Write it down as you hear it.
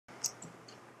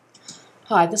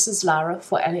Hi, this is Lara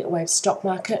for Elliott Wave Stock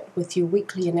Market with your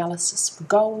weekly analysis for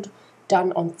gold,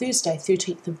 done on Thursday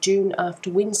 13th of June after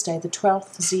Wednesday the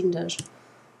 12th has ended.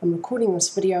 I'm recording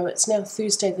this video, it's now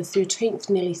Thursday the 13th,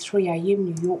 nearly 3 AM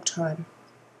New York time.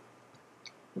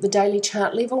 At the daily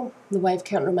chart level, the wave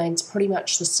count remains pretty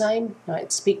much the same. I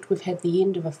expect we've had the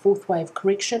end of a fourth wave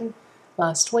correction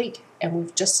last week and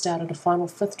we've just started a final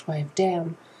fifth wave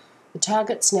down. The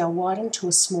target's now widened to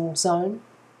a small zone,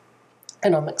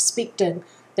 and I'm expecting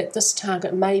that this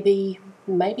target may be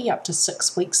up to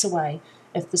 6 weeks away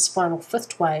if this final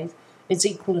fifth wave is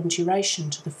equal in duration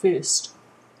to the first.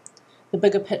 The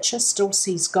bigger picture still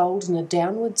sees gold in a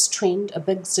downwards trend, a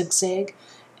big zigzag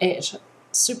at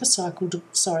cycle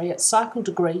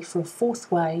degree for a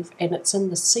fourth wave, and it's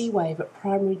in the C wave at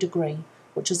primary degree,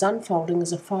 which is unfolding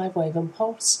as a 5-wave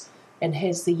impulse and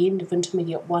has the end of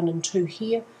intermediate 1 and 2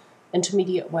 here.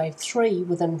 Intermediate wave 3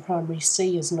 within primary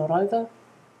C is not over,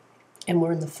 and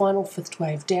we're in the final fifth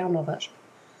wave down of it.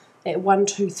 At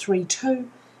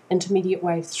 1232, intermediate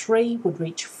wave 3 would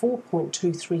reach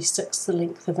 4.236, the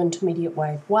length of intermediate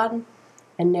wave 1,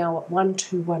 and now at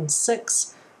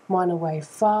 1216, minor wave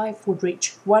 5 would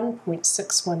reach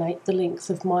 1.618, the length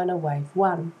of minor wave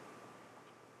 1.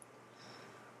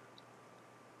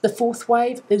 The fourth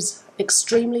wave is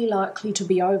extremely likely to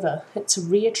be over. It's a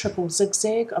rare triple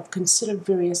zigzag. I've considered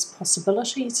various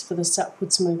possibilities for this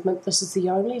upwards movement. This is the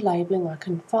only labelling I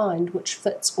can find which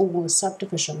fits all the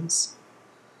subdivisions.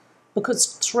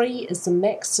 Because 3 is the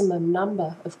maximum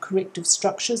number of corrective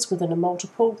structures within a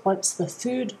multiple, once the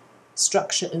third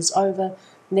structure is over,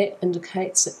 that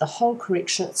indicates that the whole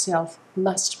correction itself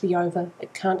must be over.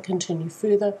 It can't continue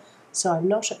further. So I'm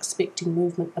not expecting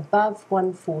movement above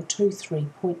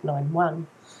 1423.91.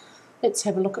 Let's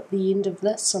have a look at the end of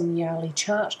this on the hourly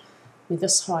chart, where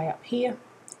this high up here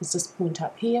is this point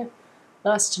up here.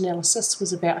 Last analysis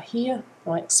was about here.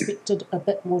 I expected a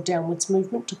bit more downwards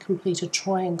movement to complete a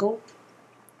triangle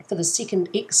for the second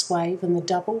X wave in the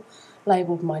double,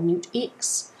 labelled minute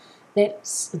X.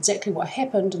 That's exactly what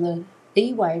happened, and the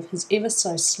E wave has ever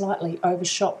so slightly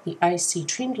overshot the AC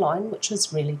trend line, which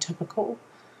is really typical.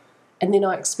 And then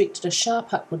I expected a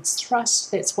sharp upwards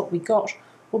thrust. That's what we got,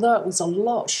 although it was a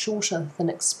lot shorter than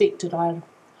expected. I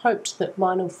hoped that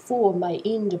minor 4 may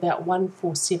end about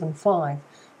 1475.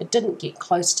 It didn't get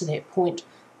close to that point,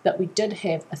 but we did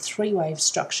have a 3-wave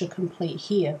structure complete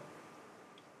here.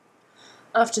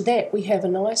 After that, we have a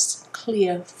nice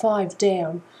clear 5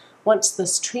 down. Once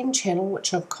this trend channel,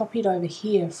 which I've copied over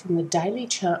here from the daily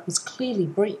chart, was clearly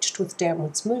breached with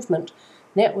downwards movement,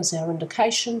 that was our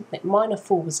indication that minor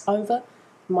 4 was over,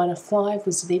 minor 5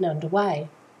 was then underway.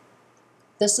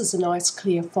 This is a nice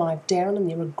clear 5 down,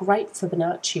 and there are great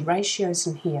Fibonacci ratios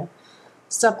in here.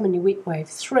 Sub-minuet wave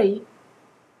 3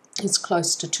 is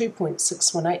close to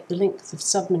 2.618, the length of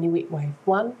sub-minuet wave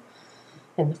 1,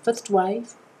 and the fifth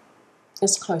wave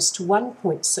is close to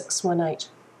 1.618,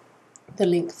 the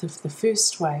length of the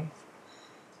first wave.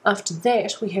 After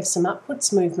that, we have some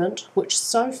upwards movement, which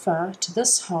so far to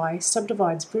this high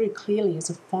subdivides very clearly as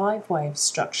a 5-wave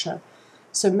structure.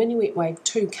 So minuet wave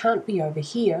 2 can't be over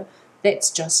here,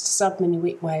 that's just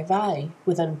sub-minuet wave A,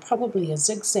 within probably a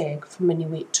zigzag for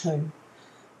minuet 2.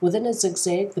 Within a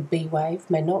zigzag, the B wave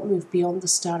may not move beyond the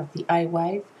start of the A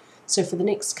wave, so for the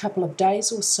next couple of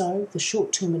days or so, the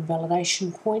short-term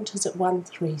invalidation point is at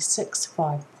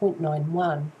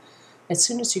 1365.91. As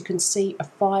soon as you can see a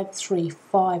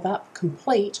 5-3-5 up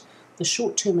complete, the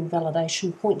short-term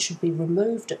invalidation point should be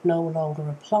removed, it no longer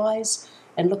applies,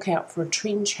 and look out for a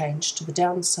trend change to the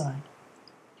downside.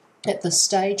 At this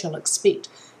stage, I'll expect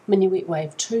minuet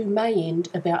wave 2 may end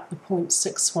about the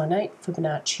 0.618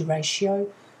 Fibonacci ratio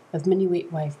of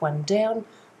minuet wave 1 down,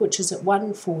 which is at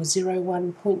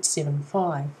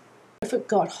 1401.75. If it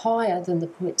got higher than the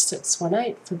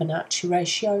 0.618 Fibonacci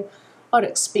ratio, I'd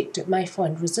expect it may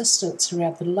find resistance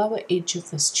around the lower edge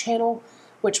of this channel,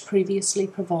 which previously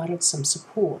provided some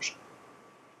support.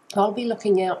 I'll be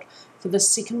looking out for this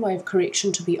second wave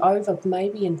correction to be over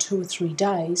maybe in 2 or 3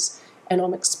 days, and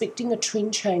I'm expecting a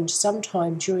trend change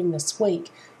sometime during this week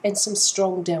and some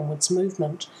strong downwards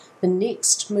movement. The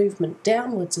next movement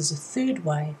downwards is a third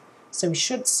wave, so we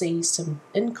should see some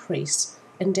increase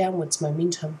in downwards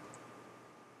momentum.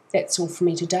 That's all for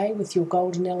me today with your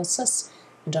gold analysis,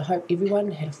 and I hope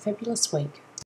everyone had a fabulous week.